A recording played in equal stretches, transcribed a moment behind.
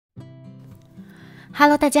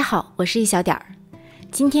Hello， 大家好，我是一小点儿。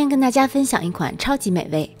今天跟大家分享一款超级美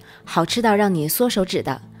味、好吃到让你嗦手指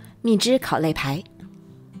的蜜汁烤肋排。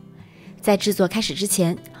在制作开始之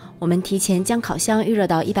前，我们提前将烤箱预热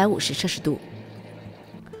到150摄氏度。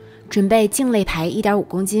准备净肋排 1.5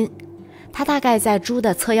 公斤，它大概在猪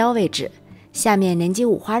的侧腰位置，下面连接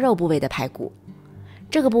五花肉部位的排骨。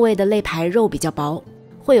这个部位的肋排肉比较薄，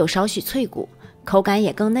会有少许脆骨，口感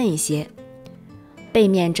也更嫩一些。背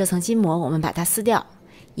面这层筋膜我们把它撕掉，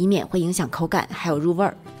以免会影响口感还有入味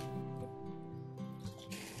儿。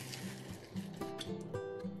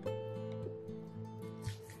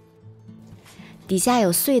底下有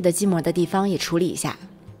碎的筋膜的地方也处理一下。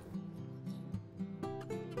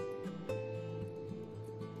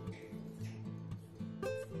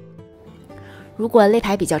如果肋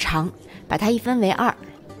排比较长，把它一分为二，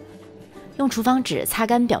用厨房纸擦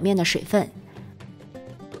干表面的水分，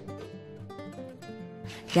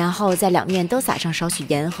然后在两面都撒上少许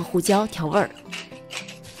盐和胡椒调味儿。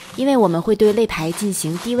因为我们会对肋排进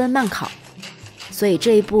行低温慢烤，所以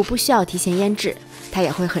这一步不需要提前腌制，它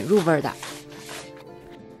也会很入味的。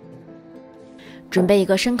准备一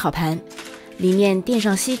个深烤盘，里面垫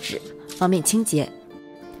上锡纸，方便清洁。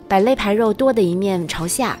把肋排肉多的一面朝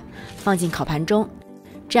下放进烤盘中，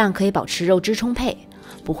这样可以保持肉汁充沛，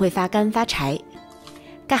不会发干发柴。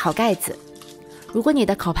盖好盖子。如果你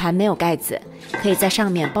的烤盘没有盖子，可以在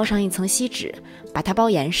上面包上一层锡纸，把它包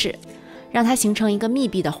严实，让它形成一个密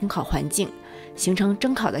闭的烘烤环境，形成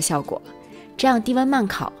蒸烤的效果。这样低温慢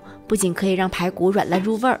烤不仅可以让排骨软烂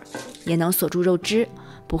入味儿，也能锁住肉汁，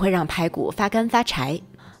不会让排骨发干发柴。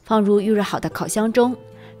放入预热好的烤箱中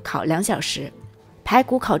烤2小时。排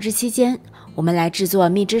骨烤制期间，我们来制作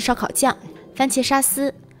蜜汁烧烤酱。番茄沙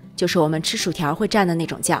司就是我们吃薯条会蘸的那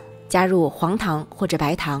种酱，加入黄糖或者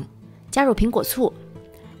白糖，加入苹果醋，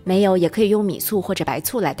没有也可以用米醋或者白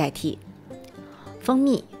醋来代替。蜂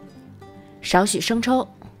蜜，少许生抽，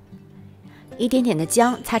一点点的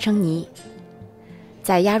姜擦成泥，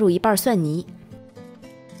再压入一半蒜泥，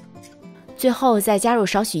最后再加入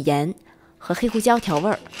少许盐和黑胡椒调味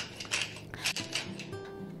儿，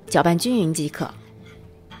搅拌均匀即可。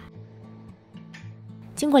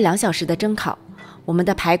经过2小时的蒸烤，我们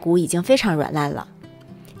的排骨已经非常软烂了，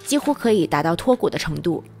几乎可以达到脱骨的程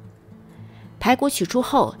度。排骨取出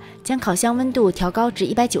后，将烤箱温度调高至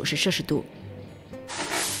190摄氏度。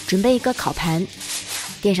准备一个烤盘，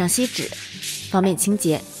垫上锡纸，方便清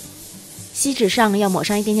洁。锡纸上要抹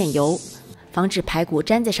上一点点油，防止排骨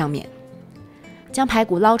粘在上面。将排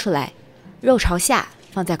骨捞出来，肉朝下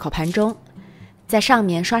放在烤盘中，在上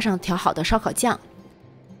面刷上调好的烧烤酱。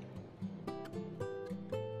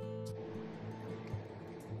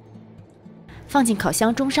放进烤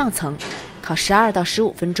箱中上层，烤12到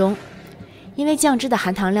15分钟。因为酱汁的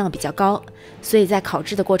含糖量比较高，所以在烤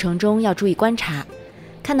制的过程中要注意观察，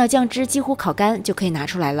看到酱汁几乎烤干就可以拿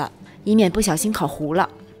出来了，以免不小心烤糊了。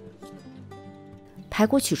排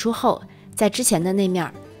骨取出后，在之前的那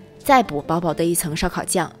面再补薄薄的一层烧烤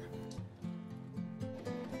酱，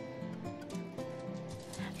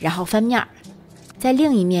然后翻面，在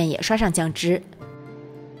另一面也刷上酱汁。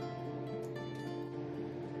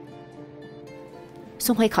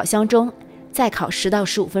送回烤箱中，再烤10到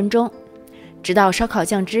15分钟，直到烧烤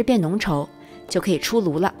酱汁变浓稠，就可以出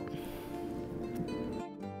炉了。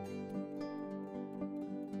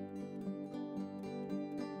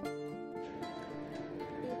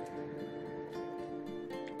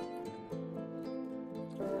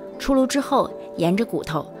出炉之后，沿着骨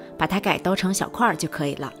头把它改刀成小块就可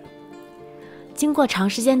以了。经过长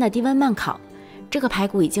时间的低温慢烤，这个排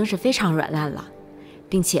骨已经是非常软烂了，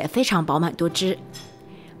并且非常饱满多汁。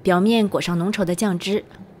表面裹上浓稠的酱汁，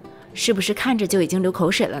是不是看着就已经流口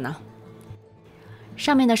水了呢？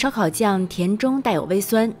上面的烧烤酱甜中带有微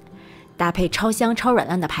酸，搭配超香超软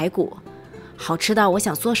烂的排骨，好吃到我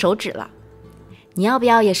想嗦手指了。你要不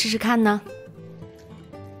要也试试看呢？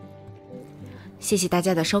谢谢大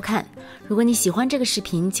家的收看。如果你喜欢这个视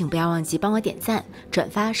频，请不要忘记帮我点赞、转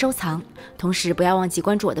发、收藏，同时不要忘记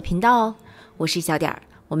关注我的频道哦。我是一小点儿，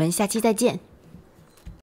我们下期再见。